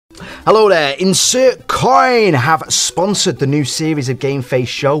Hello there, Insert Coin have sponsored the new series of GameFace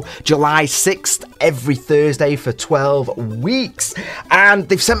Show, July 6th, every Thursday for 12 weeks. And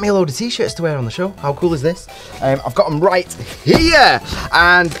they've sent me a load of t-shirts to wear on the show. How cool is this? I've got them right here.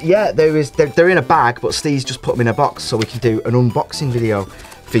 And yeah, they're in a bag, but Steve's just put them in a box so we can do an unboxing video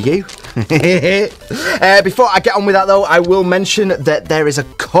for you. Before I get on with that though, I will mention that there is a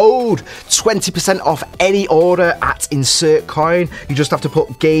code 20% off any order at Insert Coin. You just have to put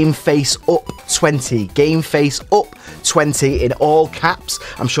GameFace Up 20, GameFace Up 20 in all caps.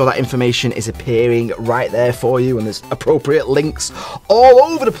 I'm sure that information is appearing right there for you, and there's appropriate links all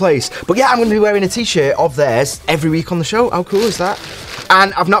over the place. But yeah, I'm going to be wearing a t-shirt of theirs every week on the show. How cool is that?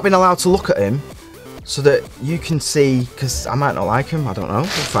 And I've not been allowed to look at him, so that you can see, because I might not like them, I don't know, we'll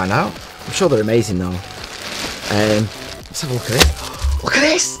find out. I'm sure they're amazing though. Let's have a look at this. Look at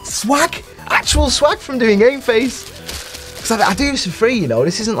this! Swag! Actual swag from doing GameFace. Because I do this for free, you know,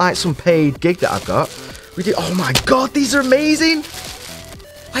 this isn't like some paid gig that I've got. We do, oh my god, these are amazing!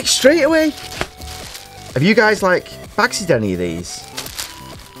 Like straight away. Have you guys like bagsied any of these?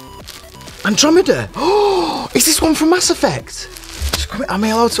 Andromeda! Oh, is this one from Mass Effect? Am I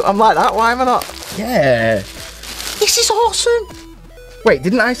allowed to? I'm like that, why am I not? Yeah. This is awesome. Wait,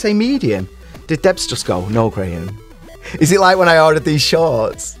 didn't I say medium? Did Debs just go, no, Graeme? Is it like when I ordered these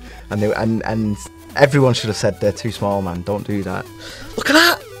shorts? And everyone should have said they're too small, man. Don't do that. Look at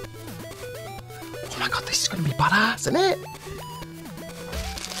that. Oh my god, this is going to be badass, isn't it?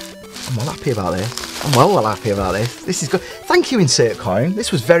 I'm well happy about this. I'm well happy about this. This is good. Thank you, Insert Coin.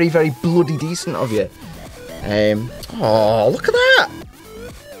 This was very, very bloody decent of you. Oh, look at that.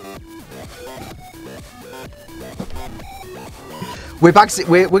 We're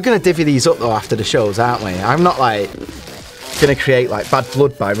going to divvy these up though after the shows, aren't we? I'm not like going to create like bad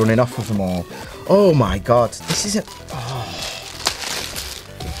blood by running off with them all. Oh my god, this isn't.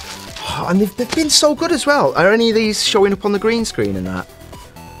 Oh, and they've been so good as well. Are any of these showing up on the green screen and that?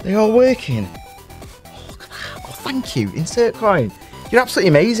 They are working. Oh, look at that. Oh, thank you, Insert Coin. You're absolutely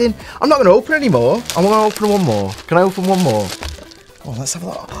amazing. I'm not going to open any more. I'm going to open one more. Can I open one more? Oh, let's have a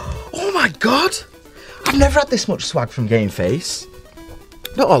look. Oh my god, I've never had this much swag from GameFace.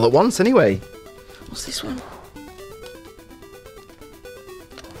 Not all at once, anyway. What's this one?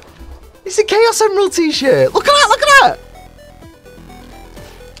 It's a Chaos Emerald t-shirt. Look at that, look at that.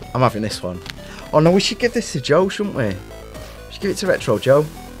 I'm having this one. Oh no, we should give this to Joe, shouldn't we? We should give it to Retro Joe.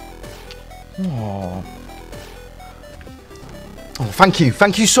 Oh. Oh, thank you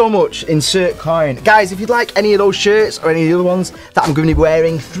so much, Insert Coin. Guys, if you'd like any of those shirts or any of the other ones that I'm going to be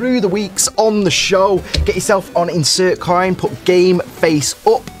wearing through the weeks on the show, get yourself on Insert Coin, put GameFace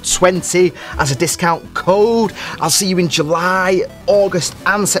Up 20 as a discount code. I'll see you in July, August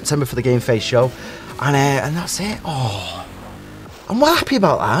and September for the GameFace Show. And that's it. Oh, I'm well happy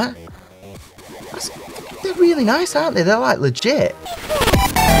about that. They're really nice, aren't they? They're like legit.